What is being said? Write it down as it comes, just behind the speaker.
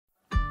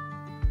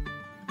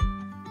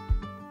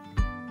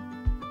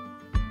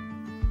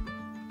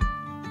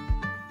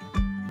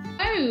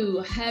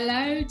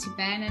Hello to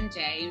Ben and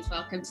James.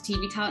 Welcome to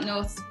TV Talent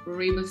North's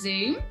Room of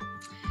Zoom,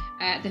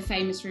 the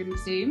famous Room of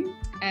Zoom.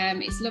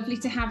 It's lovely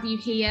to have you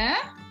here.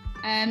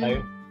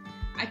 Hello.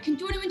 Do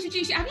you want to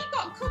introduce you? Have you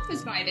got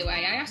cuppers, by the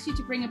way? I asked you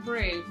to bring a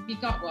brew. Have you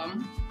got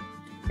one?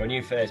 Go on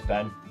you first,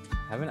 Ben.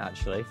 I haven't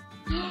actually.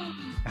 I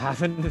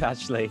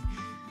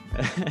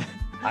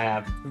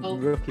have.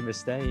 Rookie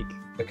mistake.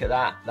 Look at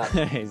that.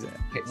 Is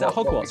that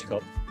Hogwarts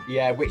cup?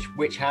 Yeah,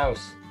 which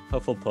house?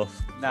 Hufflepuff.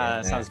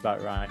 Nah, that sounds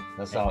about right.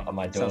 That's on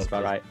my door. Sounds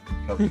about right.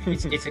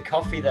 It's a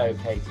coffee though,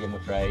 Katie, I'm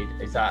afraid.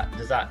 Does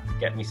that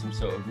get me some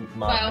sort of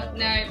mark? Well,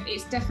 no,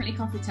 it's definitely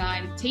coffee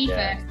time. Tea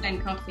first,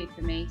 then coffee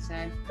for me.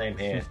 So same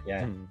here,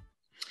 yeah.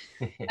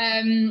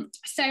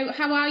 So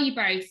how are you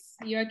both?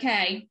 Are you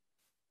okay?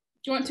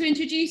 Do you want to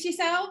introduce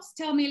yourselves?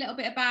 Tell me a little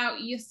bit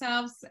about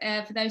yourselves.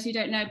 For those who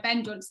don't know,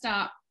 Ben, do you want to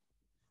start?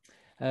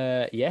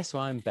 Yes, so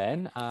I'm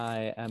Ben.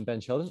 I am Ben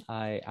Sheldon.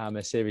 I am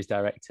a series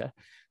director.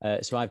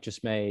 So I've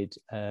just made,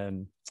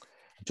 currently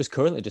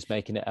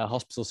making a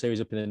hospital series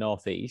up in the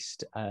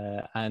Northeast.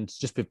 And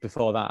just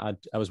before that,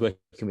 I was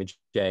working with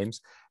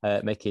James,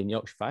 making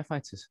Yorkshire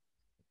Firefighters.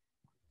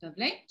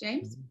 Lovely.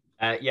 James?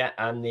 Yeah,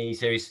 I'm the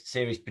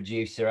series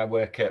producer. I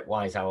work at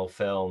Wise Owl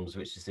Films,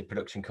 which is the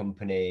production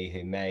company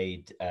who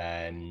made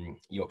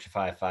Yorkshire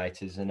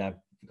Firefighters. And I've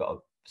got a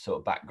sort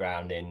of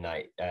background in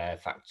like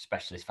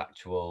specialist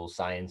factual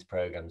science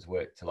programs.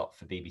 Worked a lot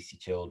for BBC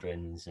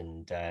Children's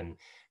and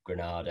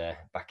Granada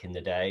back in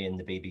the day in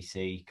the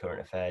BBC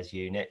Current Affairs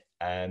unit,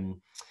 and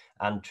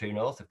True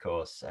North, of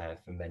course,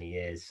 for many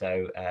years.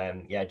 So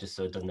yeah, just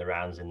sort of done the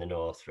rounds in the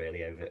north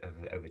really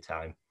over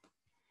time.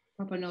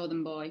 Proper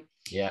northern boy.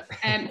 Yeah.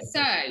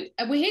 So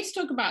we're here to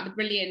talk about the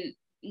brilliant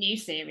new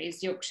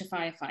series Yorkshire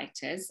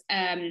Firefighters,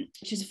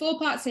 which is a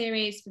 4-part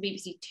series for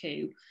BBC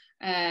Two.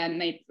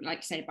 Made, like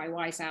you say, by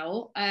Wise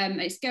Owl.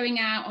 It's going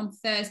out on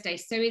Thursday.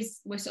 So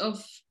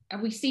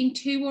have we seen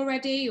 2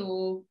 already,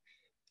 or?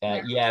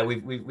 Yeah,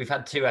 we've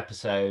had 2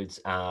 episodes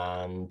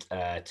and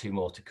 2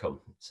 more to come.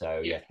 So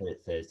yeah,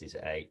 Thursdays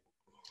at 8.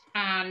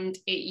 And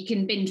you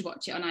can binge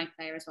watch it on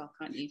iPlayer as well,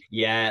 can't you?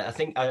 Yeah, I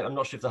think I'm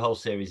not sure if the whole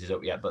series is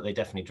up yet, but they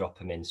definitely drop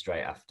them in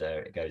straight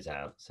after it goes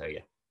out. So yeah.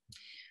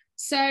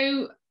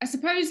 So I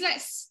suppose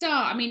let's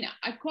start. I mean,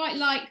 I quite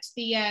liked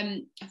the.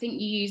 I think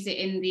you use it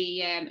in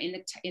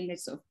the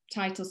sort of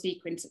title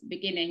sequence at the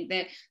beginning.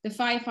 The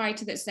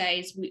firefighter that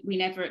says we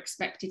never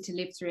expected to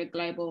live through a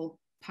global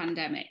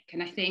pandemic,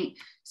 and I think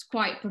it's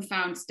quite a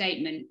profound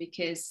statement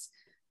because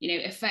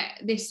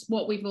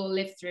what we've all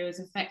lived through has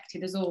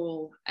affected us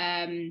all.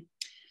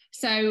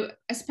 So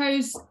I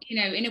suppose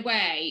in a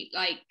way,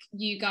 like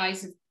you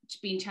guys have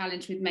been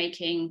challenged with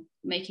making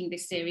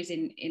this series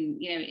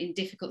in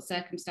difficult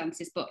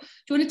circumstances, but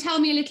do you want to tell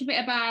me a little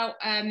bit about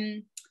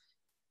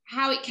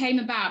how it came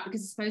about?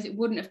 Because I suppose it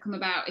wouldn't have come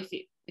about if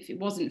it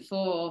wasn't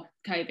for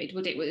COVID,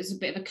 would it? It was a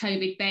bit of a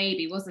COVID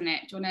baby, wasn't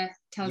it? Do you want to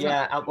tell us?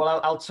 Yeah,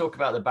 well, I'll talk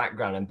about the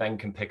background, and Ben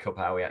can pick up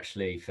how we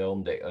actually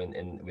filmed it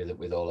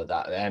with all of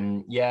that.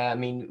 Yeah, I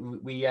mean,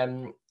 we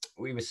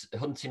were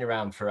hunting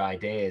around for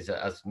ideas,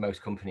 as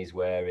most companies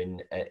were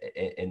in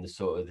the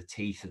sort of the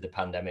teeth of the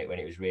pandemic, when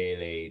it was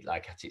really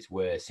like at its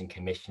worst, and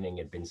commissioning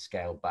had been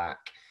scaled back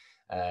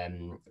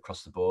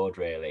across the board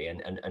really,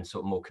 and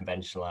sort of more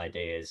conventional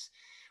ideas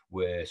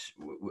were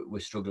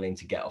struggling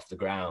to get off the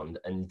ground,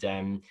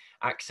 and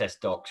access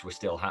docs were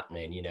still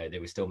happening. They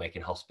were still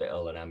making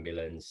hospital and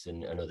ambulance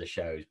and other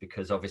shows,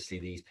 because obviously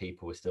these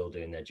people were still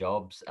doing their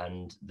jobs,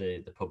 and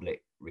the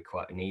public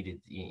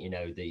needed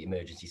the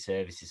emergency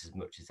services as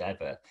much as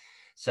ever.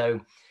 So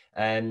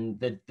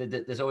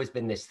there's always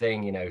been this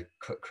thing,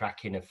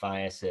 cracking a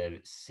fire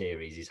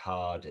series is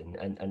hard,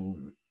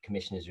 and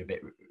commissioners are a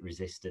bit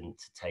resistant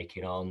to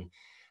taking on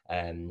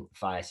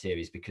fire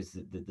series, because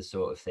the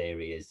sort of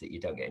theory is that you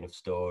don't get enough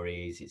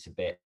stories. It's a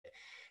bit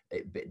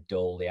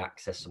dull, the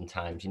access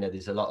sometimes.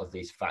 There's a lot of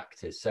these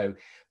factors. So,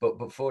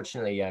 but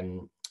fortunately,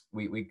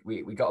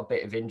 we got a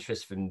bit of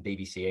interest from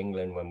BBC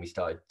England when we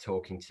started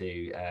talking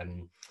to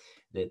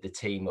the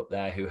team up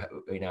there, who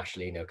in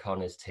Ashley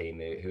O'Connor's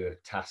team, who are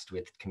tasked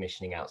with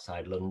commissioning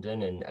outside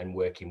London and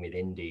working with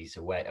indies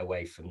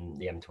away from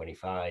the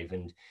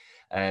M25.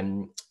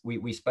 And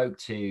we spoke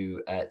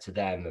to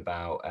them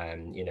about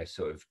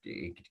sort of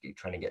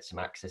trying to get some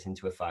access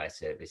into a fire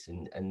service,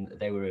 and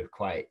they were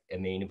quite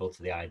amenable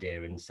to the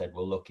idea, and said,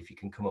 well, look, if you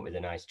can come up with a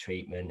nice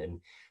treatment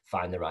and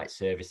find the right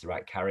service, the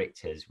right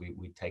characters,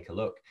 we'd take a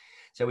look.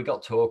 So we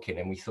got talking,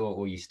 and we thought,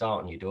 well, you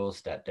start on your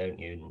doorstep, don't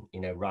you?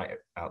 And right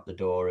out the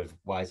door of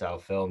Wise Owl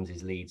Films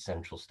is Leeds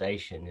Central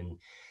Station, and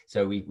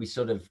so we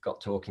sort of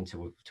got talking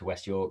to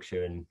West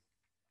Yorkshire, and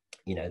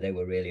they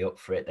were really up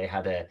for it. They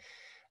had a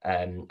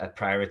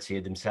priority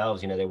of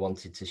themselves. They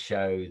wanted to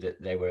show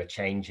that they were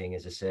changing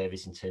as a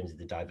service in terms of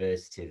the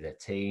diversity of their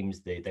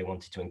teams. They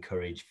wanted to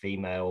encourage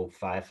female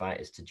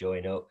firefighters to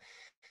join up.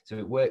 So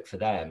it worked for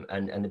them,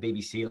 and the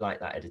BBC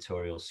liked that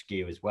editorial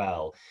skew as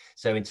well.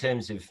 So in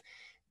terms of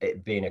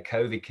it being a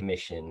COVID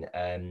commission,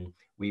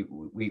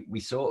 we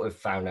sort of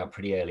found out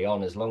pretty early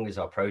on, as long as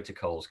our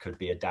protocols could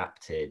be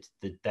adapted,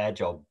 that their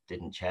job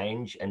didn't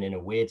change. And in a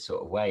weird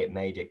sort of way, it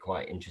made it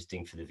quite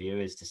interesting for the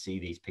viewers to see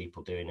these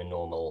people doing a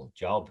normal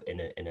job in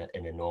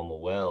a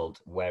normal world,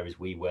 whereas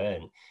we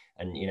weren't.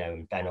 And, you know,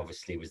 and Ben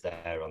obviously was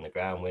there on the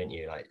ground, weren't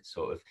you? Like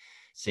sort of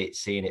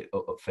seeing it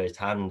up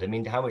firsthand. I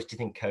mean, how much do you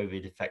think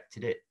COVID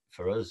affected it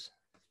for us?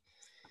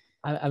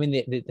 I mean,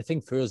 the thing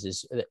for us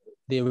is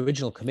the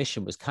original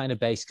commission was kind of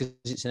based, because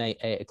it's an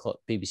 8 o'clock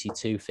BBC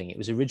Two thing. It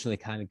was originally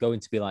kind of going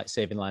to be like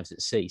Saving Lives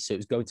at Sea. So it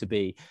was going to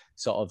be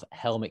sort of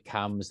helmet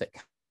cams that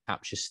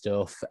capture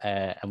stuff,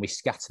 and we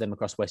scatter them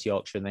across West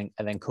Yorkshire and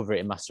then cover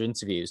it in master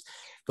interviews.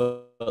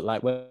 But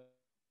like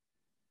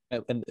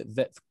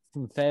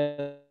from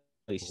fairly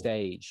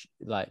stage,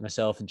 like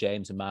myself and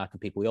James and Mark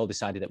and people, we all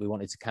decided that we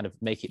wanted to kind of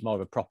make it more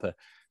of a proper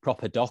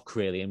doc,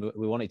 really, and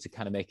we wanted to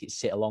kind of make it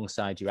sit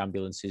alongside your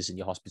ambulances and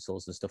your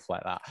hospitals and stuff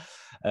like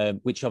that,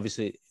 which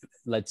obviously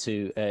led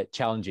to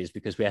challenges,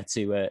 because we had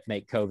to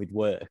make COVID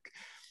work.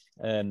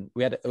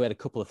 We had a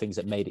couple of things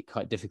that made it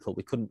quite difficult.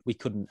 We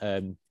couldn't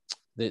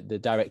the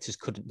directors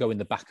couldn't go in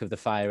the back of the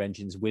fire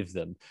engines with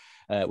them.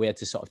 We had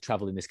to sort of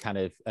travel in this kind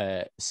of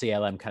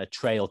CLM kind of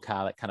trail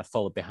car that kind of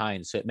followed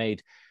behind, so it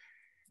made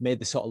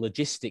the sort of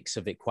logistics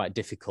of it quite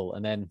difficult.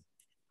 And then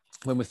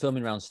when we're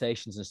filming around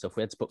stations and stuff,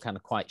 we had to put kind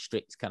of quite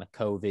strict kind of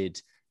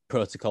COVID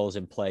protocols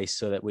in place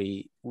so that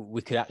we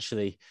could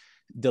actually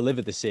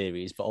deliver the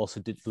series, but also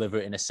deliver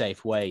it in a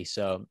safe way.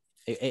 So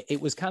it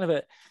was kind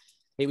of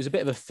it was a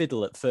bit of a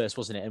fiddle at first,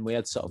 wasn't it? And we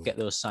had to sort of get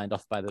those signed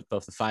off by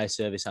both the fire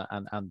service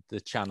and the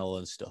channel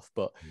and stuff.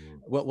 But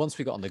once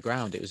we got on the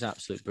ground, it was an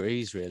absolute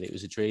breeze, really. It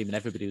was a dream, and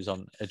everybody was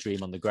on a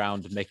dream on the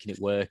ground and making it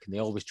work. And they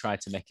always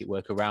tried to make it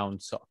work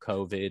around sort of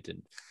COVID.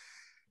 And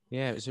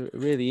yeah, it was a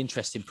really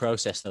interesting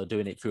process, though,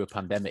 doing it through a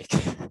pandemic.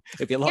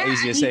 It'd be a lot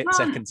easier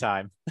second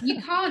time.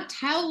 You can't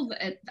tell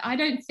that. I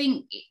don't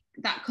think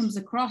that comes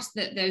across,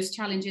 that those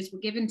challenges were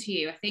given to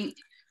you. I think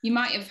you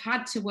might have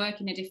had to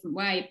work in a different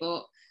way,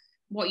 but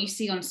what you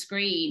see on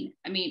screen,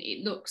 I mean,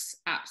 it looks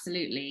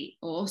absolutely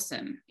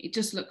awesome. It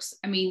just looks,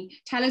 I mean,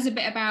 tell us a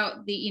bit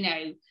about the, you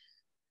know,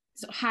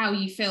 sort of how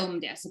you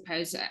filmed it, I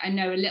suppose. I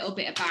know a little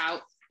bit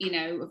about, you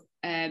know,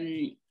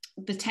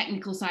 the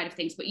technical side of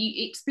things, but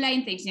you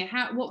explain things, you know,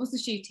 what was the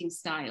shooting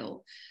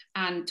style,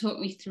 and talk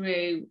me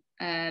through,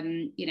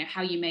 you know,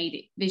 how you made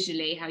it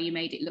visually, how you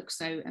made it look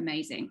so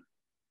amazing.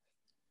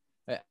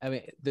 I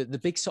mean, the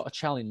big sort of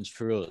challenge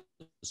for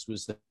us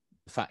was the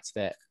fact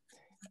that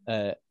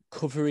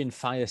covering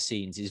fire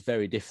scenes is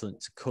very different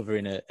to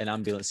covering an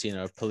ambulance scene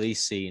or a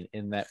police scene,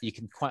 in that you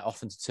can quite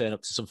often turn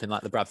up to something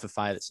like the Bradford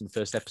fire that's in the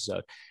first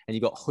episode, and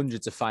you've got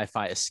hundreds of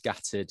firefighters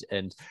scattered,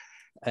 and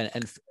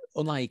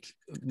unlike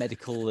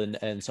medical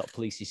and sort of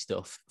policey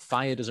stuff,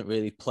 fire doesn't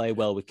really play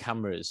well with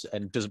cameras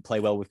and doesn't play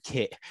well with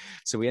kit.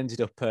 So we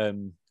ended up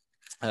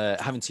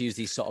having to use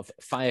these sort of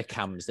fire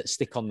cams that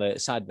stick on the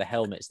side of the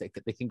helmets.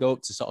 They can go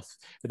up to sort of,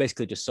 they're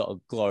basically just sort of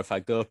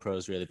glorified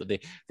GoPros, really, but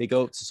they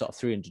go up to sort of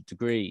 300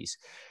 degrees.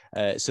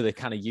 So they're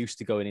kind of used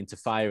to going into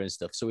fire and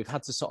stuff. So we've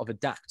had to sort of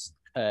adapt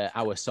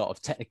our sort of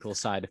technical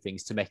side of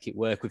things to make it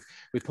work.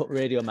 We put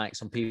radio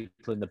mics on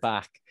people in the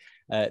back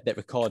that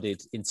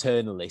recorded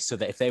internally, so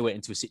that if they went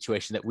into a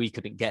situation that we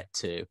couldn't get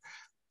to,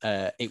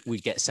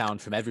 we'd get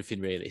sound from everything,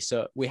 really.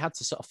 So we had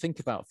to sort of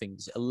think about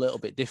things a little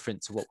bit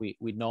different to what we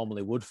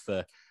normally would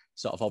for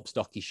sort of obs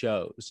docky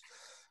shows.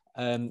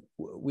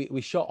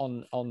 We shot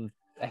on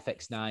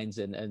FX9s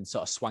and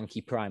sort of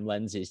swanky prime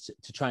lenses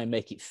to try and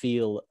make it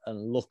feel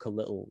and look a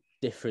little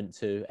different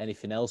to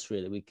anything else,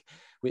 really. We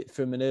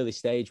from an early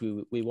stage,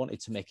 we wanted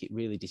to make it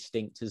really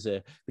distinct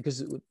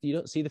because you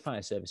don't see the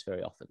fire service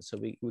very often. So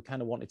we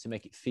kind of wanted to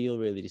make it feel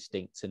really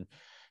distinct, and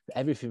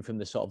everything from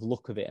the sort of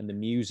look of it and the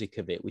music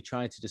of it, we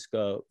tried to just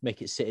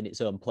make it sit in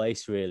its own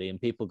place, really. And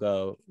people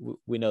go,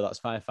 we know that's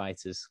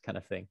firefighters, kind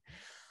of thing.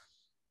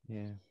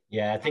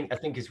 Yeah, I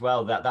think as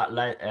well that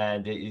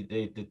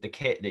the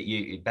kit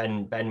that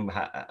Ben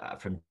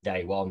from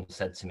day one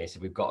said to me, so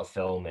we've got to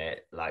film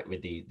it like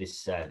with this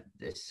sort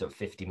of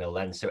 50mm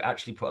lens. So it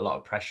actually put a lot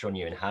of pressure on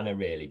you and Hannah,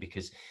 really,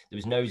 because there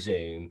was no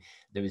zoom,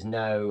 there was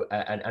no,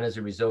 and as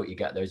a result, you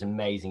get those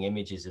amazing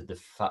images of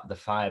the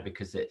fire,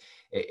 because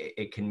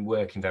it can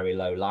work in very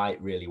low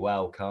light really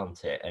well,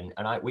 can't it? And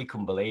we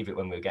couldn't believe it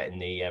when we were getting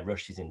the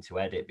rushes into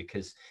edit,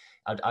 because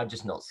I'd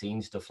just not seen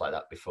stuff like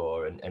that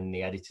before, and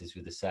the editors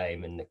were the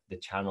same, and the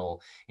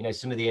channel, you know,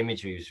 some of the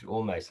imagery was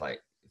almost like,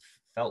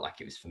 felt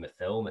like it was from a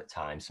film at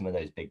times, some of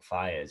those big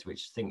fires,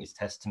 which I think is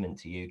testament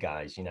to you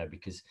guys, you know,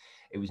 because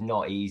it was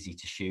not easy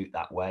to shoot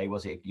that way,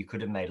 was it? You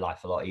could have made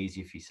life a lot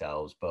easier for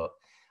yourselves, but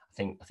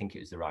I think it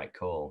was the right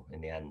call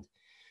in the end.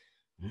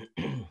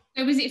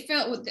 So was it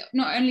felt with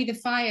not only the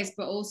fires,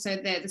 but also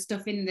the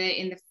stuff in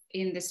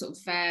the sort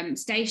of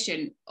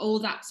station, all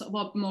that sort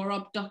of more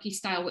ob-docky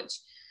style, which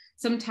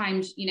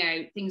sometimes, you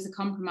know, things are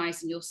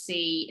compromised and you'll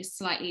see a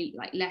slightly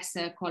like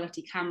lesser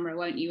quality camera,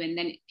 won't you? And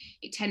then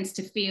it tends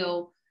to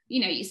feel,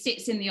 you know, it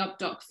sits in the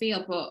ob-doc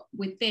feel, but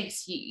with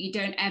this, you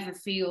don't ever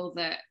feel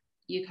that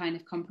you're kind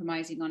of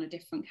compromising on a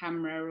different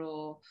camera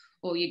or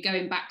or you're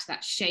going back to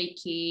that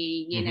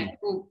shaky, you know,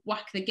 we'll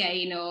whack the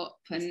gain up,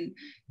 and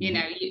you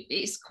know,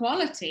 it's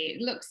quality.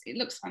 It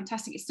looks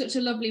fantastic. It's such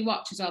a lovely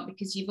watch as well,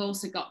 because you've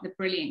also got the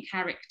brilliant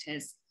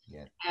characters.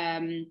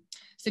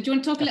 So do you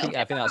want to talk a little bit?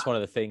 I think that's one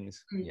of the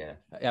things. Yeah,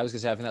 I was going to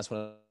say, I think that's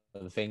one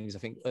of the things. I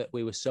think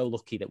we were so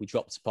lucky that we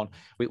dropped upon.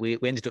 We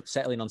ended up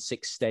settling on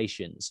 6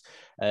 stations,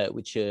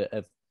 which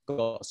have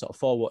got sort of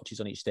 4 watches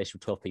on each station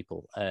with 12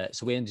 people.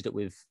 So we ended up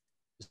with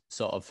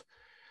sort of,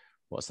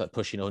 what's that,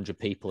 pushing 100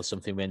 people or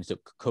something. We ended up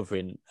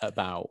covering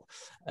about,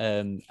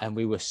 and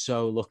we were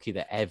so lucky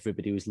that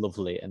everybody was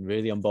lovely and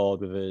really on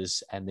board with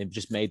us, and they've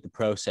just made the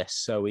process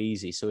so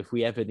easy. So if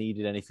we ever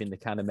needed anything, they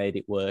kind of made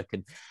it work.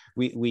 And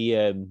we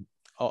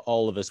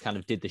all of us kind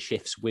of did the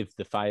shifts with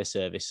the fire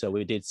service. So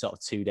we did sort of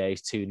 2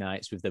 days, 2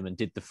 nights with them, and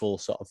did the full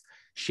sort of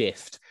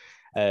shift.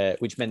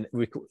 Which meant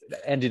we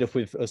ended up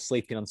with us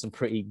sleeping on some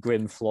pretty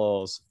grim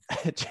floors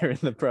during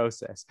the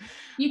process.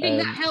 Do you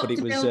think that helped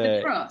to build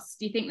the trust?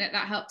 Do you think that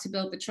helped to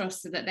build the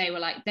trust, so that they were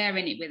like, they're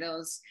in it with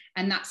us,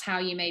 and that's how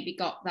you maybe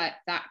got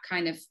that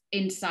kind of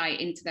insight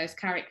into those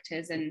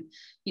characters, and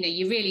you know,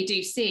 you really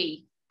do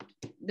see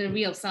the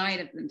real side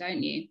of them,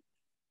 don't you?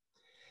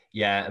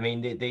 Yeah, I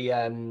mean,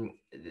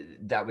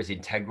 that was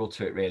integral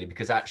to it, really,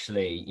 because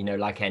actually, you know,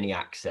 like any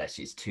access,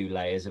 it's 2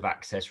 layers of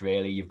access,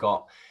 really. You've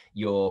got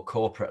your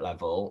corporate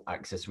level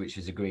access, which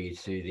was agreed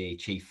to the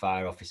chief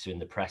fire officer and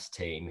the press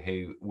team,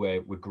 who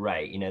were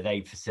great. You know,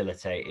 they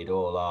facilitated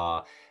all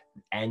our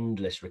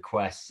endless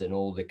requests and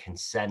all the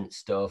consent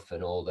stuff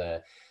and all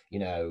the, you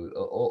know,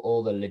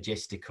 all the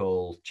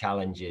logistical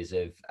challenges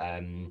of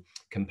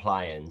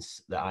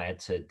compliance that I had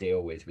to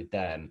deal with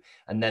them.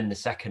 And then the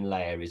second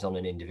layer is on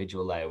an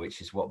individual layer,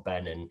 which is what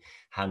Ben and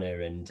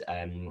Hannah and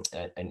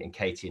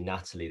Katie and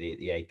Natalie,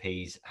 the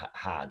APs,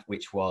 had,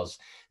 which was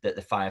that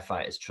the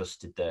firefighters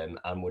trusted them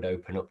and would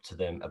open up to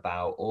them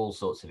about all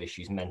sorts of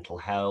issues, mental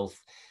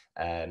health,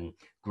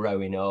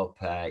 growing up,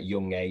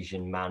 young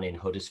Asian man in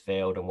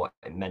Huddersfield, and what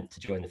it meant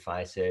to join the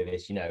fire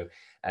service, you know,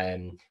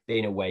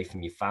 being away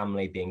from your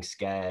family, being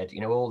scared,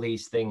 you know, all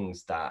these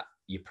things that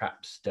you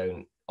perhaps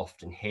don't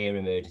often hear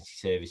emergency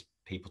service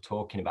people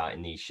talking about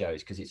in these shows,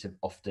 because it's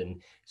often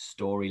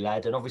story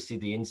led. And obviously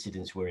the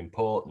incidents were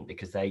important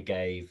because they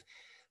gave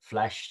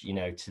flesh, you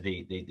know, to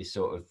the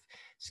sort of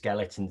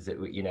skeletons that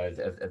were, you know,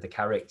 of the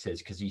characters,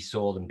 because you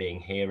saw them being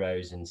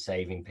heroes and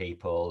saving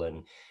people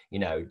and, you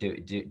know,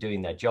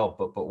 doing their job.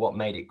 But what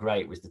made it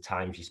great was the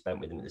times you spent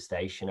with them at the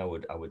station, I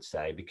would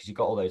say, because you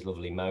got all those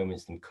lovely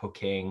moments, them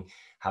cooking,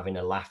 having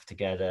a laugh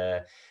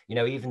together, you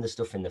know, even the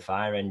stuff in the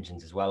fire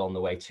engines as well on the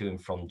way to and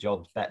from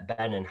jobs.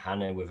 Ben and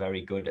Hannah were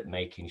very good at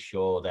making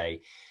sure they,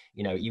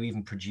 you know, you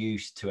even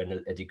produced to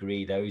a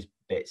degree those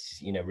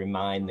bits, you know,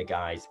 remind the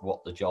guys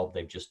what the job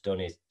they've just done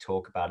is,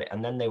 talk about it,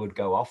 and then they would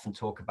go off and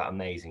talk about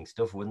amazing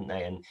stuff, wouldn't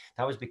they? And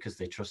that was because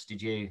they trusted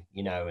you,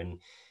 you know, and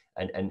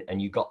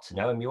you got to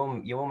know them.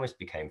 You almost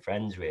became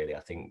friends, really,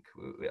 I think,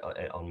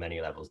 on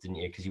many levels, didn't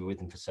you? Because you were with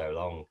them for so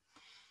long.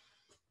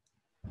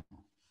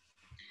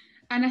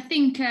 And I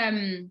think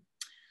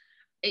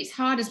it's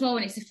hard as well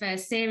when it's the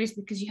first series,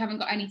 because you haven't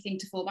got anything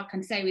to fall back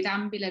on. Say with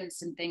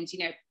ambulance and things,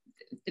 you know,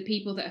 the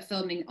people that are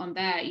filming on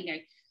there, you know,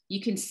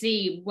 you can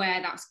see where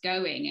that's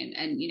going,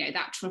 and you know,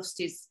 that trust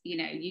is, you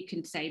know, you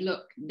can say,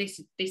 look,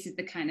 this is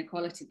the kind of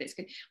quality that's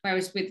good.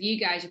 Whereas with you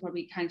guys, you're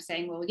probably kind of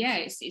saying, well, yeah,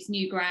 it's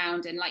new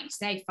ground, and like you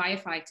say,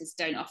 firefighters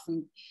don't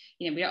often,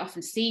 you know, we don't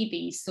often see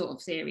these sort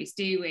of series,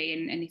 do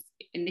we?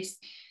 And this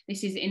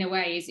is in a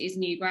way is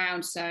new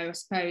ground. So I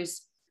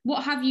suppose,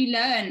 what have you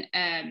learned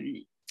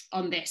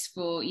on this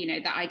for, you know,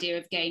 that idea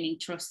of gaining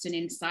trust and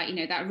insight, you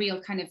know, that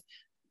real kind of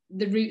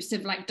the roots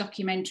of like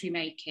documentary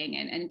making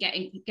and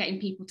getting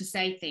people to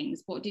say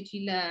things? What did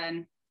you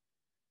learn?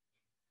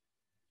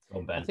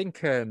 I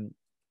think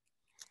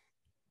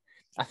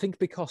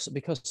because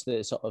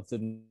the sort of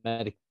the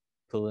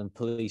medical and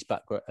police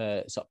background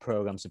sort of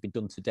programs have been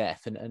done to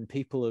death, and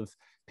people are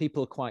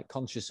quite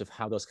conscious of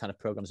how those kind of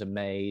programs are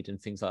made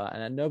and things like that.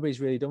 And nobody's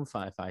really done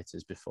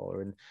firefighters before,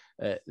 and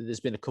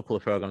there's been a couple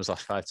of programs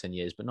last 5-10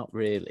 years, but not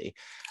really.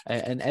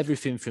 And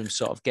everything from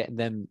sort of getting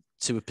them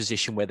to a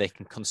position where they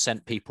can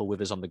consent people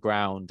with us on the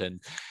ground and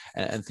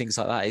things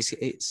like that.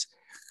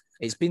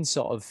 It's been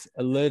sort of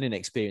a learning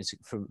experience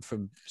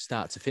from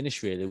start to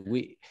finish,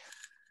 really.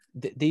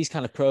 These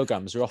kind of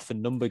programs are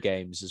often number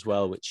games as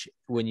well, which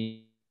when you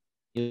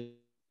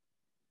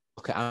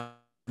look at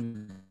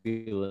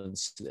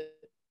ambulance,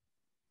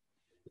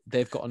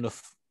 they've got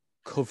enough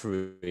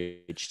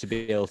coverage to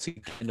be able to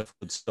get enough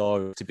good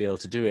story to be able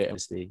to do it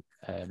as the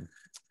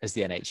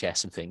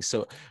NHS and things.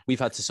 So we've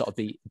had to sort of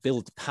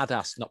build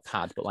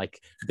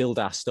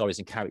our stories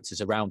and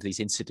characters around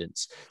these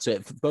incidents. So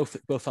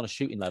both on a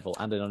shooting level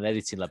and on an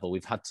editing level,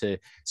 we've had to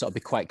sort of be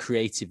quite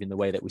creative in the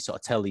way that we sort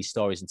of tell these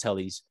stories and tell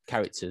these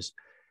characters.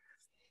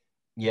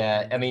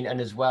 Yeah, I mean,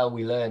 and as well,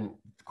 we learned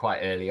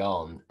quite early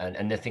on,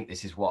 and I think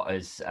this is what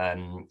has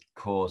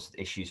caused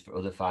issues for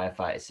other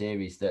firefighter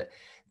series, that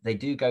they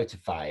do go to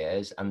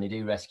fires and they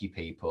do rescue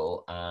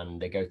people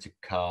and they go to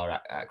car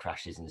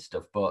crashes and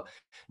stuff, but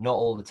not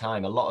all the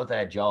time. A lot of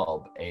their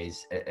job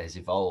has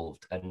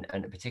evolved, and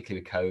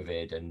particularly with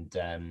COVID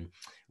and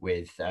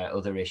with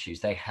other issues,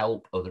 they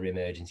help other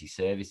emergency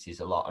services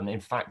a lot. And in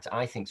fact,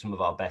 I think some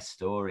of our best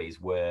stories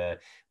were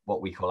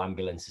what we call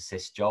ambulance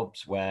assist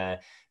jobs, where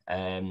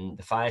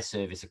the fire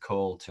service are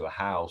called to a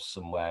house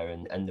somewhere,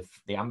 and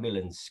the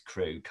ambulance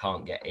crew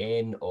can't get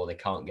in, or they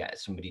can't get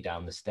somebody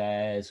down the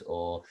stairs,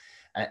 or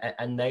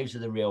and those are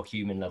the real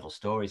human level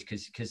stories,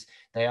 because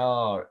they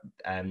are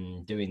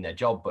doing their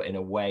job, but in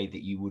a way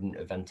that you wouldn't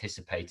have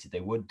anticipated they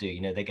would do.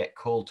 You know, they get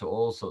called to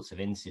all sorts of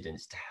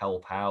incidents to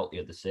help out the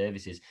other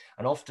services,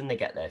 and often they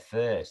get there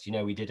first. You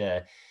know, we did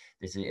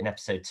in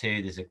episode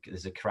 2,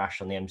 there's a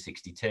crash on the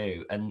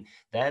M62, and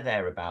they're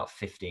there about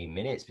 15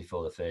 minutes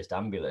before the first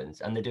ambulance,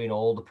 and they're doing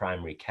all the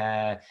primary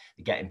care,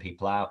 they're getting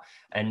people out,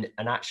 and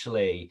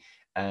actually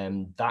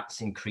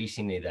that's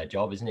increasingly their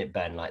job, isn't it,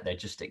 Ben? Like, they're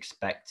just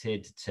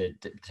expected to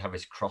have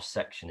this cross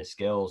section of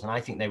skills, and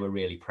I think they were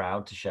really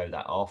proud to show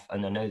that off.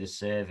 And I know the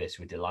service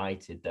were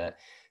delighted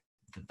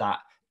that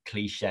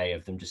cliche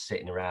of them just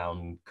sitting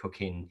around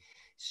cooking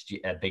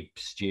big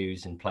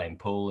stews and playing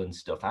pool and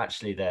stuff.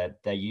 Actually,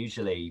 they're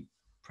usually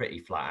pretty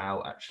flat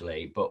out,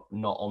 actually, but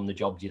not on the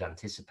jobs you'd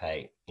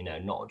anticipate. You know,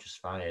 not just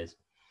fires.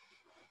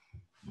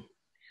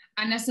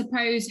 And I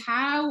suppose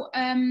how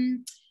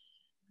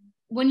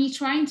when you're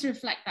trying to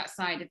reflect that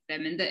side of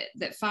them, and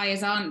that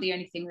fires aren't the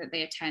only thing that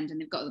they attend,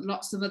 and they've got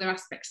lots of other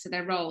aspects to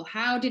their role,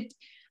 how did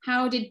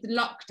the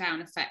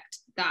lockdown affect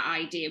that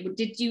idea?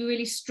 Did you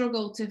really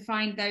struggle to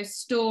find those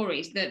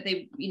stories that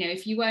they, you know,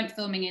 if you weren't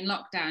filming in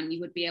lockdown, you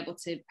would be able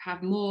to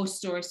have more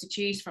stories to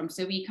choose from?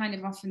 So were you kind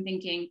of often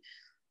thinking,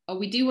 oh,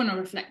 we do want to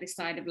reflect this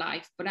side of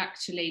life, but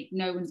actually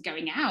no one's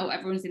going out,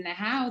 everyone's in their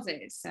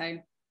houses? So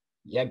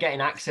yeah, getting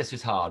access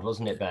was hard,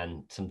 wasn't it,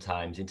 Ben,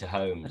 sometimes into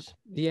homes?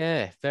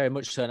 Yeah, very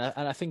much so.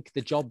 And I think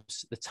the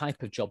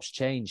type of jobs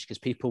changed, because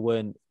people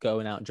weren't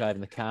going out and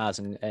driving the cars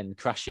and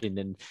crashing.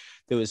 And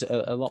there was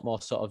a lot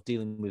more sort of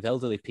dealing with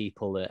elderly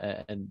people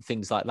and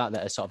things like that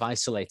are sort of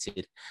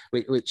isolated,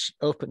 which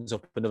opens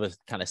up another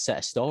kind of set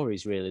of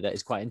stories, really, that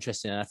is quite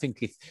interesting. And I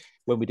think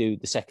when we do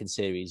the second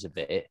series of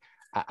it,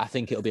 I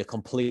think it'll be a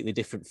completely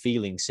different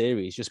feeling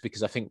series, just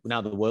because I think now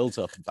the world's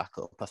opened back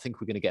up, I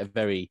think we're going to get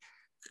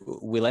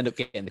we'll end up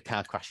getting the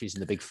car crashes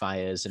and the big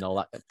fires and all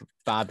that,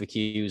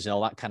 barbecues and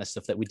all that kind of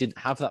stuff that we didn't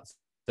have that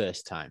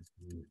first time.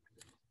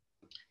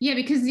 Yeah,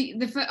 because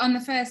on the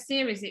first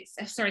series,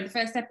 the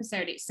first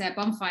episode, it's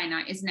bonfire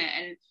night, isn't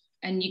it?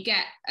 And you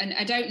get, and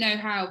I don't know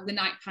how the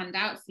night panned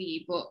out for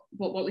you, but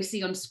what we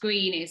see on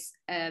screen is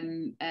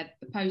a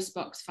post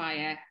box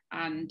fire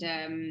and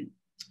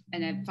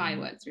a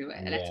firework through a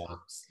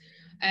letterbox.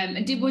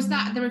 And was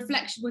that the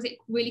reflection? Was it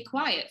really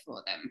quiet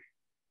for them?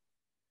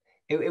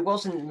 It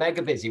wasn't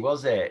mega busy,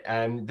 was it?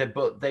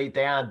 But they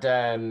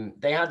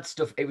had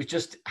stuff. It was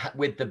just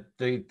with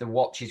the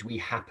watches we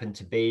happened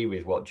to be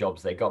with what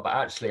jobs they got. But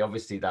actually,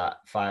 obviously, that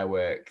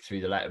firework through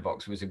the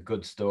letterbox was a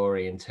good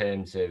story in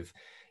terms of,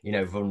 you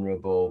know,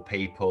 vulnerable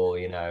people,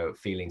 you know,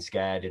 feeling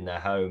scared in their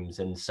homes.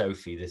 And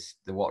Sophie,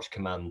 the watch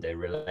commander,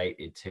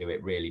 related to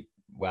it really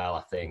well,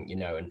 I think, you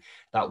know, and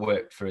that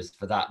worked for us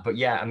for that. But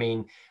yeah, I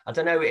mean, I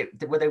don't know.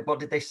 What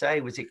did they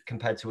say? Was it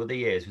compared to other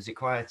years? Was it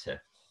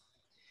quieter?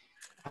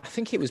 I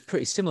think it was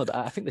pretty similar, but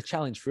I think the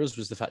challenge for us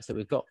was the fact that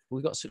we've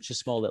got such a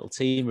small little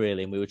team,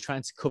 really, and we were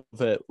trying to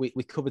cover.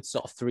 We covered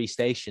sort of 3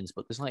 stations,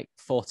 but there's like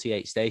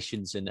 48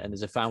 stations, and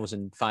there's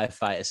 1,000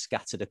 firefighters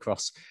scattered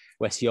across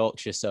West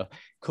Yorkshire. So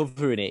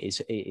covering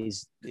it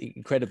is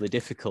incredibly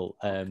difficult.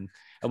 And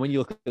when you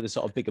look at the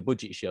sort of bigger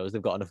budget shows,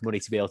 they've got enough money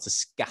to be able to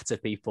scatter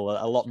people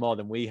a lot more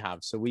than we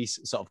have. So we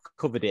sort of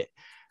covered it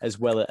as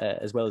well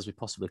as we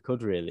possibly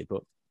could, really.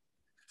 But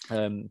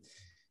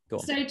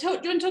so do you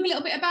want to talk a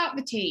little bit about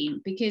the team?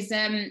 Because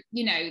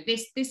you know,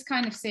 this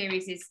kind of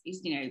series is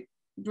you know,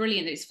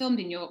 brilliant. It's filmed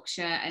in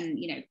Yorkshire, and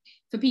you know,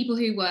 for people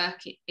who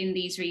work in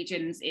these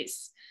regions,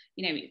 it's,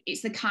 you know,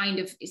 it's the kind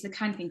of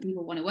thing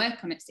people want to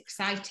work on. It's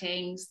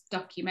exciting, it's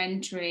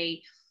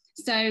documentary.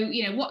 So,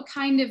 you know, what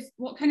kind of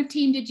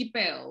team did you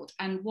build,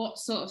 and what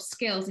sort of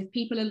skills, if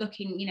people are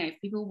looking, you know, if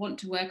people want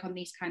to work on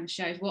these kind of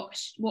shows,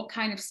 what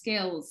kind of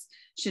skills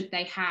should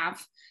they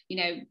have? You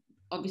know,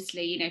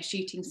 obviously, you know,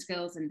 shooting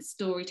skills and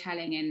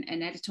storytelling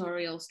and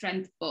editorial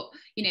strength, but,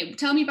 you know,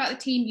 tell me about the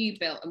team you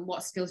built and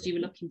what skills you were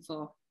looking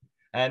for.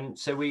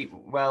 So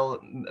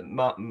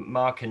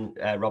Mark and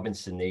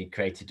Robinson, the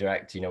creative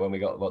director, you know, when we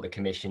got the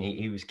commission,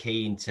 he was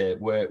keen to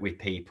work with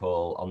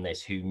people on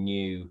this who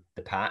knew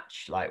the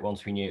patch. Like,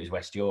 once we knew it was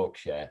West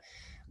Yorkshire,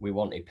 we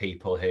wanted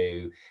people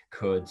who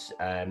could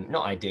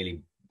not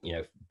ideally, you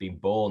know, been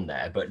born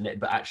there, but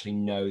actually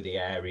know the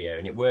area,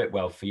 and it worked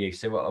well for you.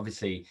 So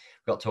obviously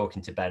got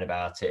talking to Ben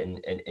about it,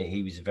 and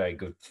he was a very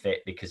good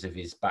fit because of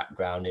his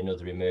background in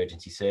other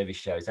emergency service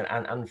shows,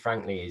 and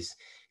frankly his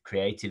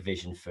creative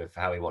vision for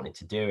how he wanted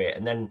to do it.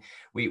 And then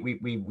we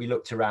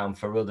looked around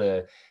for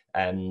other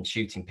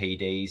shooting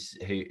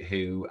PDs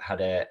who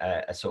had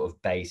a sort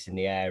of base in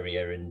the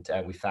area, and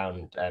we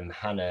found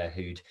Hannah,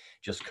 who'd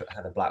just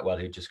Hannah Blackwell,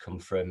 who'd just come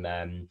from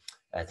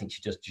I think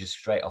she just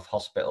straight off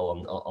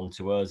hospital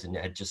onto us, and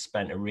had just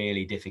spent a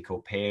really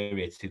difficult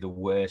period through the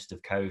worst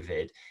of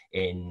COVID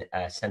in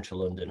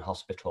Central London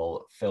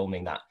Hospital,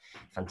 filming that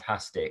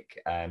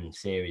fantastic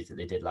series that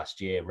they did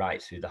last year,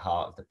 right through the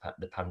heart of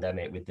the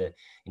pandemic, with the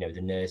the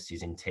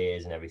nurses in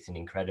tears and everything.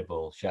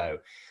 Incredible show.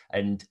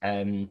 And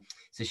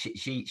so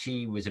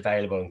she was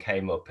available and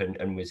came up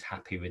and was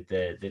happy with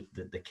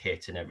the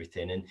kit and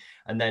everything.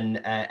 And then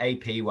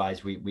AP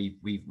wise,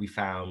 we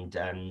found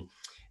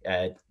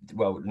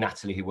well,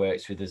 Natalie, who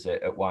works with us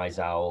at Wise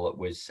Owl,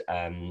 was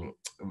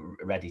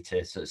ready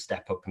to sort of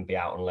step up and be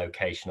out on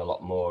location a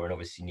lot more, and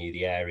obviously knew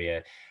the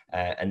area,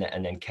 and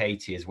then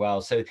Katie as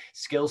well. So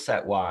skill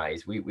set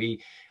wise, the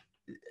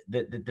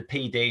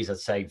PDs, I'd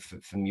say,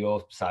 from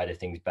your side of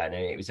things, Ben,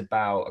 and it was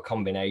about a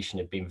combination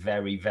of being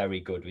very, very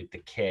good with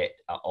the kit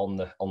on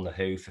the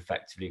hoof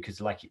effectively, because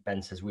like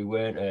Ben says, we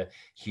weren't a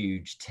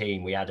huge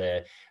team. We had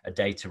a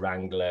data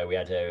wrangler, we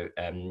had a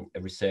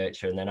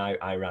researcher, and then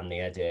I ran the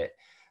edit.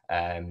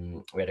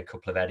 We had a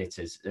couple of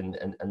editors,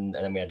 and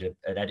then we had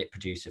an edit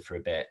producer for a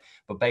bit.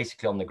 But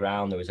basically on the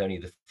ground there was only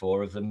the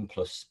four of them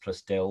plus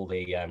Dill,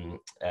 the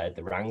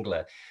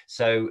wrangler.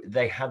 So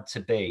they had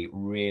to be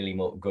really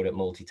good at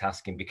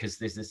multitasking, because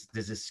there's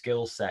a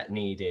skill set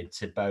needed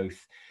to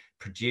both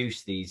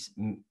produce these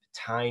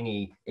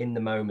tiny in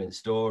the moment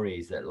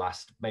stories that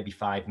last maybe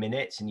 5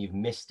 minutes and you've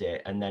missed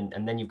it, and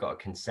then you've got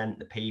to consent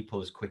the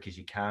people as quick as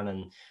you can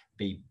and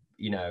be,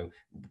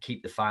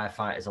 keep the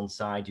firefighters on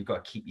side. You've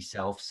got to keep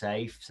yourself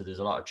safe. So there's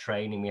a lot of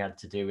training we had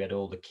to do. We had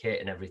all the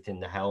kit and everything,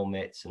 the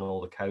helmets and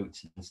all the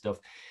coats and stuff.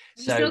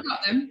 You still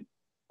got them?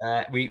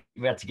 We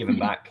had to give them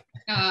back.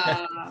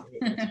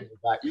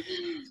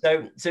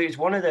 So it's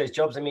one of those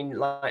jobs. I mean,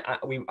 like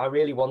I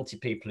really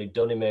wanted people who'd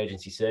done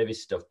emergency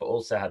service stuff, but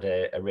also had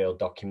a real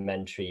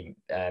documentary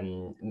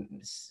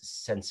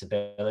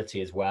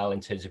sensibility as well in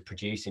terms of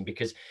producing,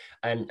 because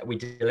we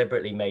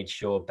deliberately made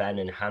sure Ben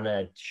and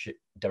Hannah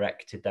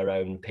directed their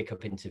own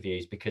pickup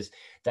interviews, because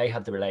they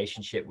had the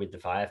relationship with the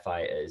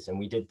firefighters, and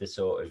we did the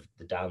sort of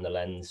the down the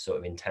lens sort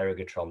of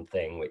interrogation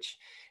thing, which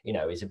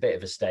is a bit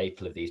of a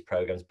staple of these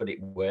programs, but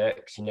it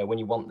works. When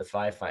you want the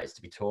firefighters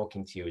to be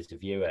talking to you as a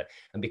viewer,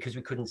 and because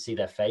we couldn't see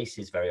their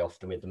faces very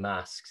often with the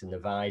masks and the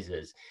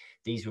visors,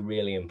 these were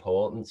really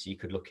important, so you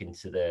could look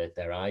into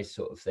their eyes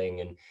sort of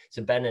thing. And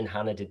so Ben and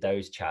Hannah did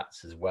those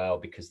chats as well,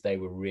 because they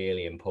were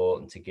really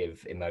important to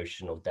give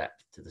emotional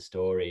depth to the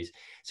stories.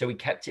 So we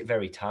kept it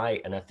very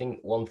tight. And I think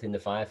one thing the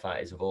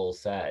firefighters have all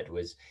said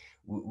was,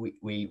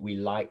 we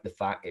liked the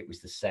fact it was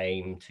the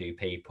same two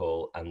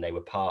people and they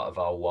were part of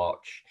our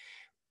watch.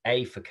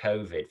 A, for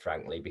COVID,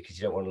 frankly, because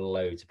you don't want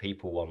loads of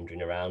people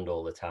wandering around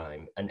all the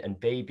time, and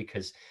B,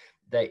 because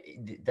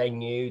they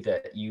knew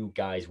that you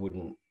guys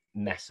wouldn't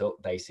mess up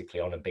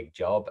basically on a big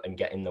job and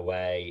get in the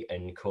way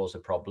and cause a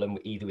problem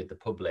either with the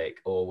public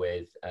or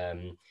with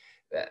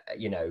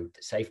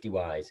safety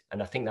wise.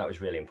 And I think that was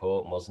really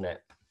important, wasn't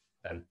it?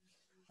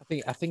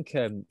 I think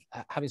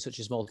having such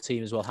a small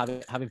team as well,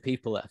 having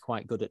people that are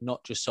quite good at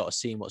not just sort of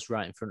seeing what's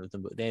right in front of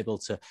them, but they're able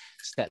to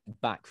step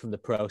back from the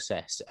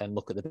process and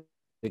look at the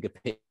bigger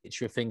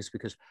picture of things,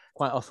 because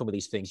quite often with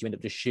these things you end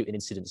up just shooting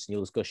incidents and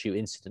you'll just go shoot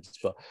incidents.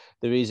 But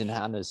the reason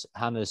Hannah's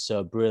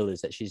so brilliant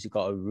is that she's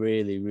got a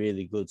really,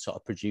 really good sort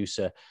of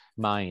producer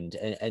mind,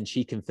 and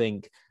she can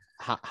think,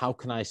 how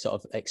can I sort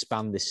of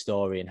expand this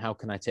story, and how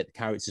can I take the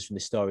characters from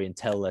this story and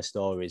tell their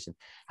stories, and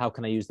how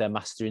can I use their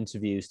master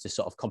interviews to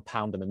sort of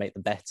compound them and make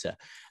them better.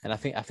 And I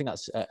think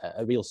that's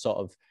a real sort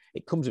of,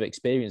 it comes with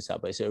experience,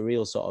 but it's a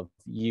real sort of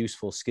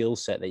useful skill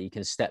set that you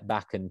can step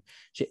back. And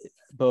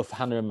both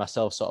Hannah and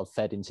myself sort of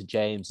fed into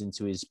James,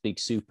 into his big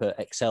super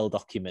Excel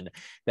document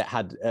that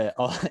had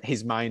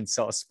his mind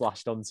sort of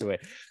splashed onto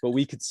it. But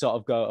we could sort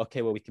of go,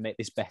 okay, well, we can make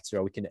this better,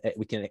 or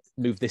we can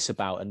move this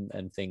about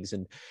and things.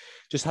 And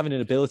just having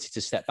an ability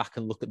to step back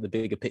and look at the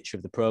bigger picture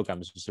of the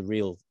program is just a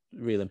real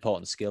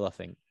important skill, I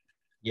think.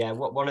 Yeah,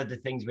 one of the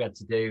things we had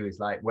to do is,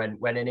 like,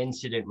 when an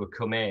incident would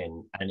come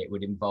in and it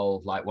would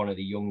involve like one of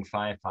the young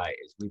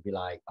firefighters, we'd be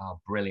like, oh,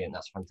 brilliant,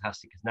 that's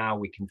fantastic, because now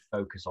we can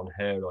focus on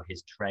her or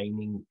his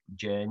training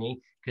journey.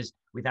 Because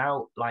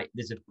without, like,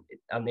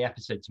 on the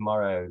episode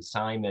tomorrow,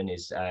 Simon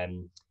is a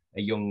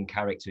young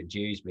character at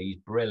Dewsbury.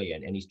 He's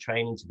brilliant, and he's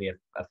training to be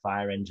a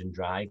fire engine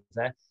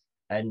driver.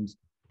 And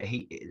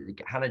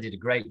Hannah did a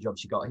great job.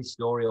 She got his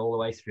story all the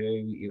way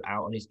through,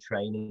 out on his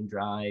training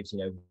drives,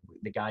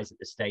 the guys at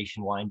the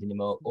station winding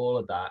him up, all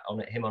of that, on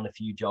a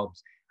few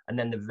jobs. And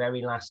then the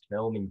very last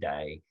filming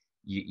day,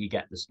 you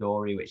get the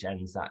story which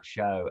ends that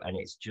show, and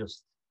it's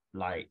just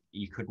like,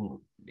 you couldn't,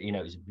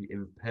 it was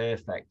a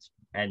perfect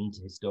end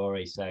to his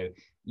story. So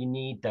you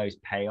need those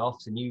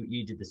payoffs, and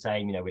you did the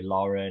same, with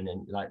Lauren,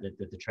 and like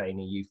the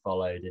training you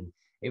followed. And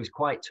it was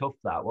quite tough,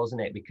 that,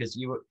 wasn't it? Because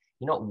you're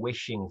not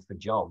wishing for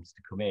jobs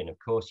to come in. Of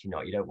course you're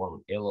not. You don't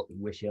want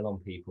wish ill on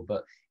people,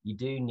 but you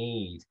do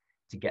need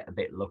to get a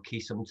bit lucky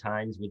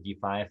sometimes with your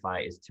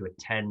firefighters to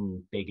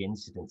attend big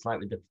incidents, like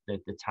with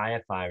the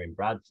tyre fire in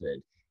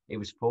Bradford. It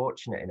was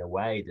fortunate in a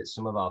way that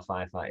some of our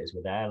firefighters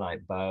were there,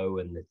 like Bo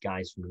and the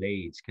guys from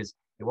Leeds, because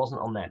it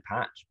wasn't on their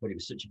patch, but it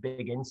was such a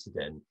big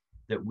incident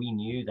that we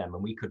knew them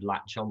and we could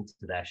latch onto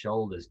their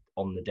shoulders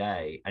on the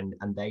day, and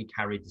they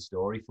carried the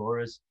story for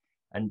us.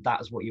 And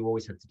that's what you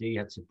always had to do. You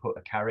had to put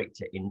a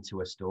character into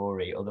a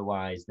story.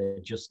 Otherwise, they're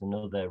just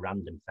another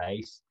random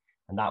face.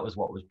 And that was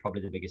what was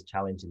probably the biggest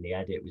challenge in the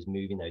edit, was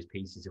moving those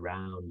pieces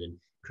around and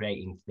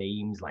creating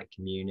themes like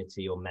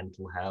community or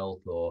mental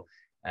health or,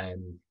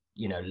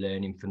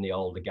 learning from the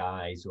older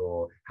guys,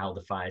 or how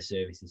the fire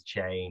service has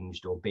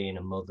changed, or being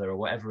a mother, or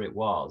whatever it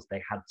was.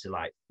 They had to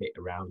like fit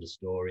around the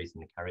stories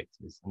and the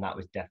characters. And that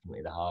was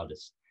definitely the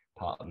hardest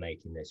part of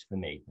making this for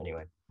me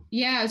anyway.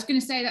 Yeah, I was going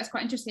to say that's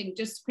quite interesting.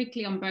 Just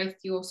quickly on both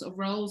your sort of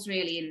roles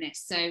really in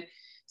this. So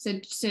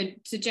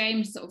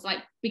James, sort of like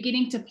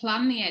beginning to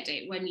plan the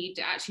edit when you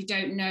actually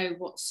don't know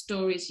what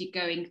stories you're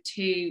going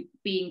to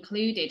be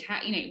included. How,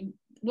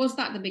 was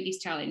that the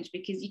biggest challenge?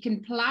 Because you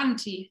can plan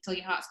till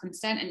your heart's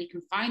content and you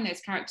can find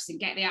those characters and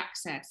get the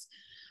access.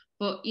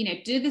 But,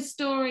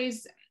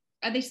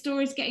 are they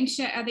stories getting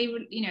shaped? Are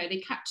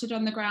they captured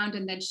on the ground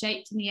and then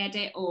shaped in the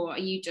edit, or are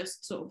you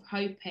just sort of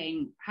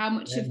hoping? How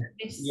much of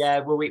this?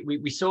 Yeah, well,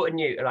 we sort of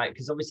knew, like,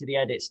 because obviously the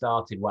edit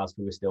started whilst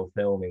we were still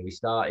filming. We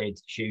started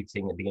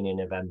shooting at the beginning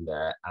of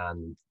November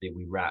and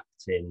we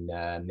wrapped in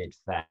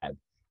mid-Feb,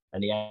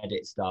 and the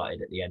edit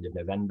started at the end of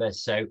November.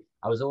 So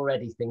I was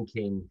already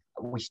thinking,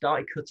 we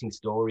started cutting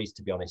stories,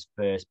 to be honest,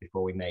 first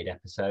before we made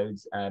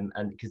episodes. And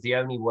because the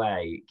only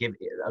way,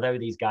 although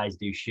these guys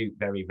do shoot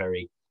very,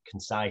 very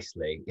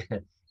concisely,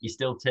 you're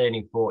still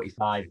turning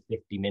 45,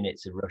 50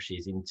 minutes of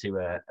rushes into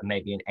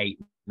maybe an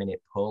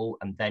 8-minute pull,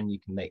 and then you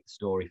can make the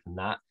story from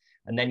that.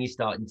 And then you're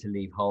starting to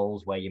leave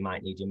holes where you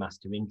might need your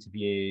master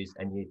interviews,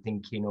 and you're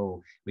thinking,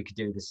 oh, we could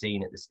do the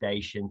scene at the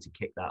station to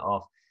kick that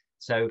off.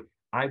 So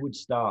I would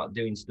start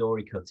doing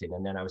story cutting,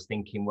 and then I was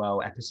thinking,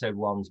 well, episode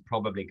 1's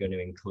probably going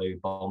to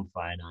include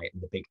bonfire night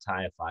and the big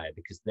tyre fire,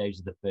 because those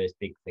are the first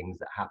big things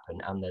that happen,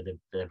 and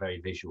they're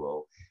very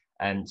visual.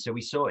 And so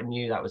we sort of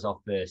knew that was our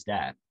first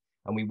ep,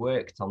 and we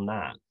worked on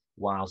that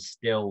while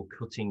still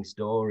cutting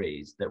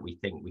stories that we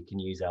think we can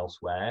use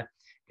elsewhere,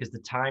 because the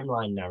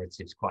timeline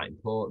narrative is quite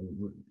important.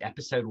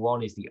 Episode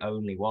 1 is the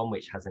only one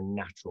which has a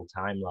natural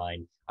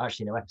timeline.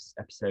 Actually, no,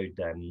 episode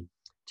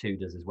 2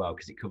 does as well,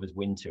 because it covers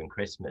winter and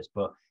Christmas,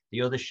 but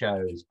the other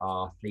shows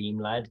are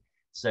theme-led.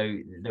 So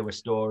there were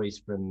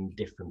stories from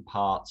different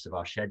parts of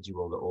our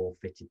schedule that all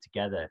fitted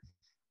together.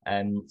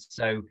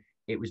 So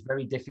it was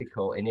very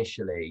difficult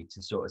initially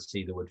to sort of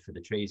see the wood for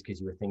the trees, because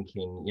you were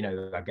thinking,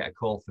 I get a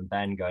call from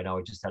Ben going, oh,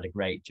 I just had a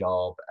great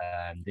job.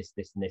 This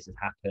and this has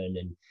happened.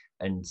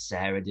 And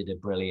Sarah did a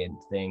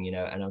brilliant thing,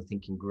 and I'm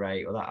thinking,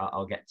 great, well,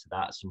 I'll get to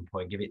that at some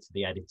point, give it to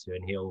the editor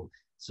and he'll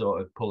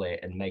sort of pull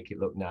it and make it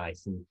look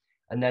nice.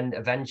 And then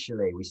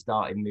eventually we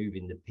started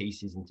moving the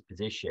pieces into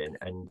position.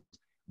 And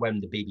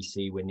when the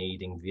BBC were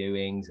needing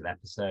viewings of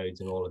episodes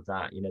and all of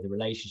that, the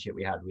relationship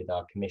we had with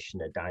our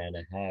commissioner,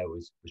 Diana Hare,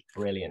 was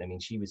brilliant. I mean,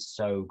 she was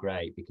so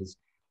great because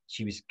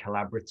she was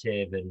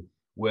collaborative and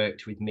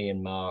worked with me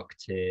and Mark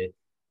to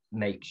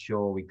make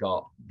sure we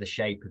got the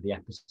shape of the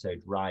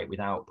episode right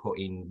without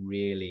putting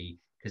really,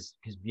 because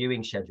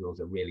viewing schedules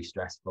are really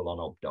stressful on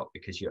Obdoc,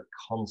 because you're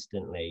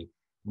constantly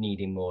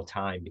needing more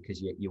time,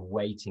 because you're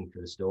waiting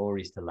for the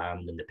stories to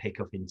land and the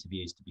pickup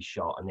interviews to be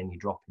shot, and then you're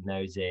dropping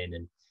those in,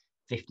 and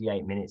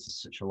 58 minutes is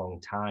such a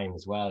long time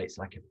as well. It's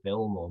like a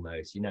film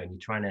almost, and you're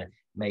trying to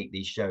make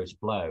these shows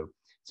flow.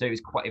 So it was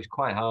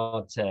quite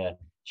hard to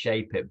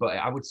shape it. But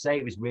I would say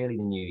it was really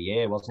the new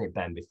year, wasn't it,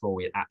 Ben, before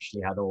we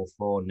actually had all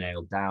 4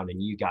 nailed down,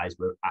 and you guys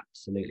were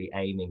absolutely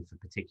aiming for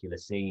particular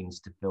scenes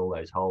to fill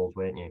those holes,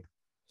 weren't you?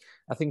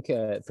 I think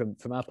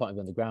from our point of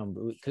view on the ground,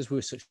 because we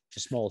were such a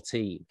small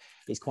team,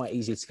 it's quite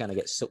easy to kind of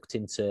get sucked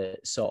into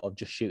sort of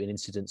just shooting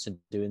incidents and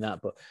doing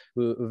that. But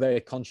we were very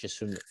conscious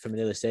from an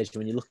early stage.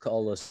 When you look at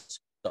all those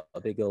sort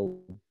of big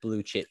old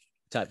blue chip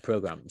type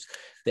programs,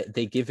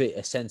 they give it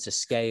a sense of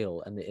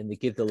scale, and they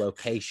give the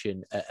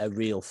location a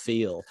real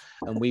feel.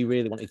 And we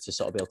really wanted to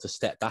sort of be able to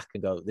step back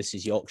and go, this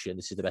is Yorkshire,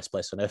 this is the best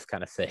place on earth,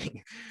 kind of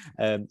thing.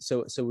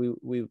 So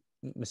we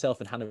myself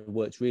and Hannah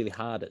worked really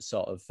hard at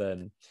sort of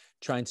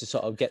trying to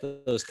sort of get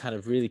those kind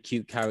of really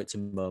cute character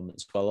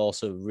moments while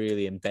also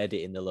really embed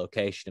it in the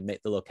location and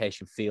make the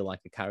location feel like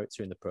a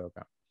character in the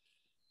program.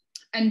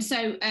 And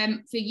so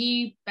for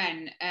you,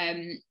 Ben,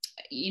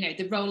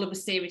 the role of a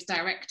series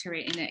director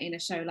in a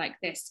show like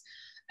this,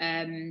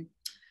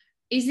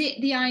 is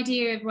it the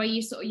idea of where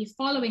you're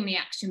following the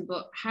action,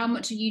 but how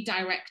much are you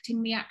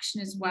directing the action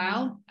as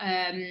well?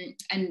 And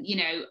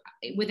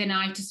with an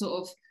eye to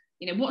sort of,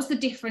 what's the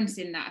difference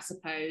in that, I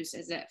suppose,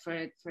 is it for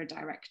a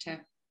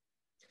director?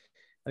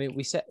 I mean,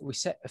 we set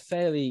a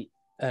fairly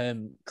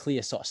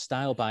clear sort of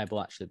style Bible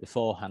actually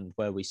beforehand,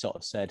 where we sort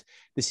of said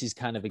this is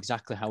kind of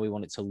exactly how we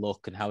want it to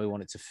look and how we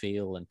want it to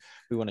feel, and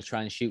we want to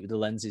try and shoot with the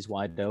lenses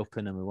wide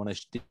open, and we want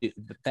to do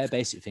bare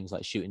basic things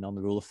like shooting on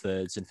the rule of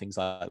thirds and things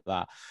like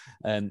that.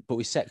 But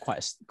we set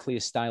quite a clear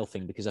style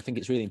thing, because I think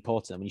it's really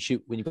important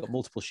when you've got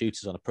multiple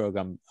shooters on a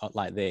program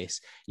like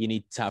this, you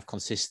need to have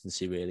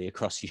consistency really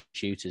across your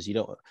shooters. You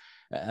don't.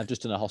 I've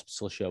just done a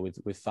hospital show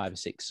with 5 or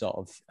 6 sort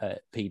of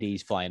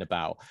PDs flying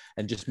about,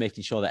 and just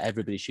making sure that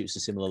everybody shoots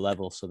a similar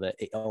level so that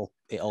it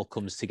all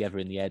comes together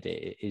in the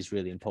edit is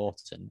really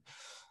important.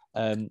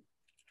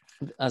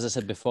 As I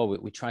said before,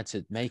 we tried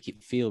to make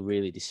it feel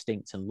really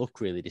distinct and look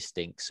really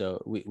distinct.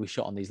 So we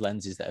shot on these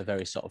lenses that are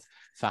very sort of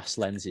fast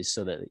lenses,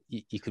 so that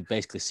you could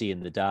basically see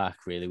in the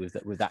dark really with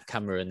that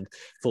camera and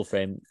full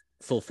frame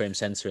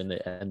sensor and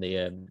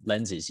the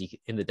lenses.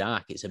 In the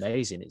dark, it's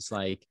amazing. It's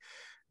like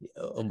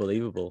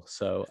unbelievable.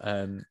 So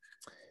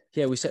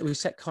yeah, we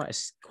set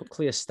quite a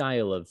clear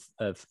style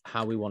of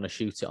how we want to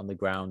shoot it on the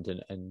ground,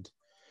 and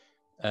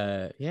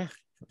yeah,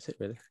 that's it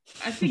really.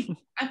 I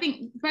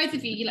think both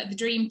of you're like the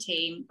dream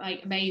team,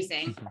 like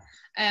amazing.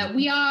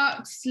 We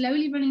are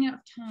slowly running out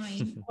of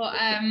time, but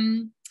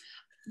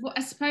what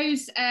I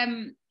suppose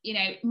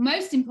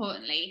most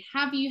importantly,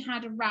 have you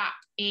had a rap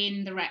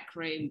in the rec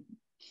room?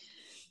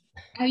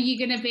 Are you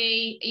gonna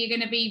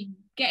be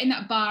getting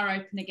that bar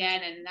open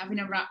again and having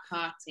a rap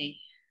party?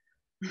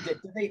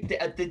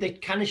 Did they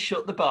kind of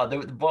shut the bar?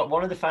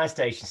 One of the fire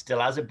stations still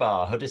has a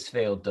bar,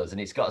 Huddersfield does, and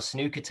it's got a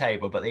snooker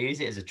table, but they use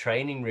it as a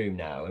training room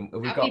now. And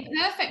That'd be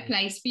a perfect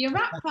place for your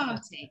rap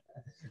party.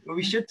 Well,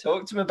 we should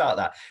talk to them about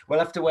that. We'll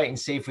have to wait and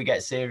see if we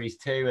get series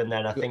 2, and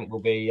then I think we'll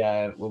be.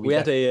 We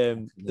had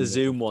a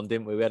Zoom one,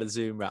 didn't we? We had a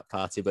Zoom rap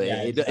party, but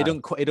it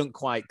don't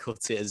quite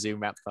cut it a Zoom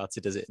rap party,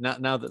 does it?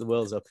 Now that the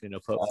world's opening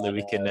up,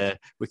 hopefully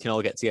we can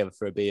all get together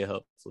for a beer.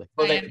 Hopefully.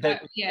 Well,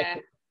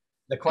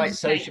 they're quite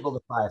sociable, the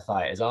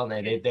firefighters, aren't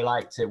they? They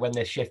like to, when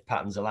their shift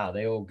patterns allow,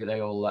 they all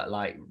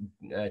like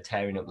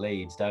tearing up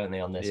Leeds, don't they?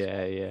 On this.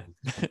 Yeah.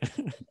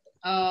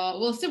 Oh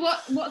well. So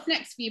what's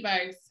next for you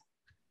both?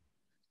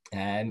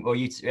 Well,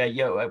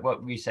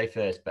 what will you say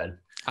first, Ben?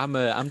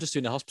 I'm just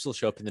doing a hospital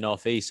show up in the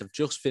northeast. I've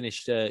just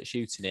finished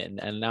shooting it,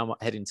 and now I'm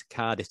heading to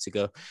Cardiff to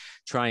go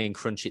try and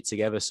crunch it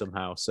together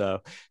somehow. So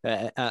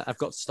I've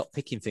got to stop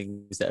picking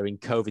things that are in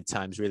COVID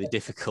times really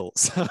difficult.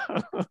 So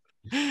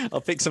I'll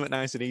pick something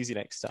nice and easy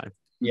next time.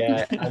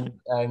 Yeah, and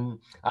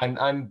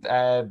I'm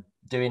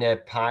doing a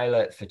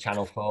pilot for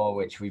Channel 4,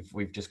 which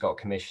we've just got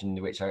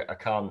commissioned, which I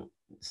can't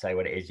say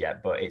what it is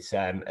yet, but it's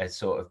a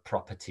sort of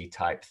property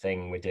type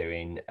thing we're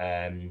doing,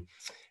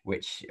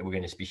 which we're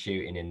going to be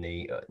shooting in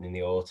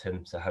the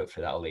autumn. So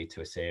hopefully that'll lead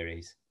to a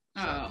series.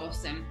 Oh,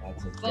 awesome!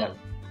 Well,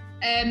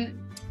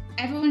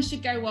 everyone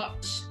should go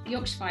watch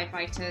Yorkshire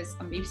Firefighters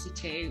on BBC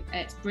Two.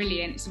 It's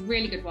brilliant. It's a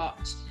really good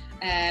watch.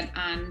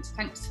 And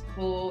thanks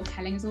for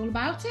telling us all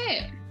about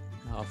it.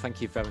 Oh,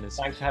 thank you for having us.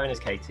 Thanks for having us,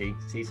 Katie.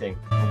 See you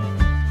soon.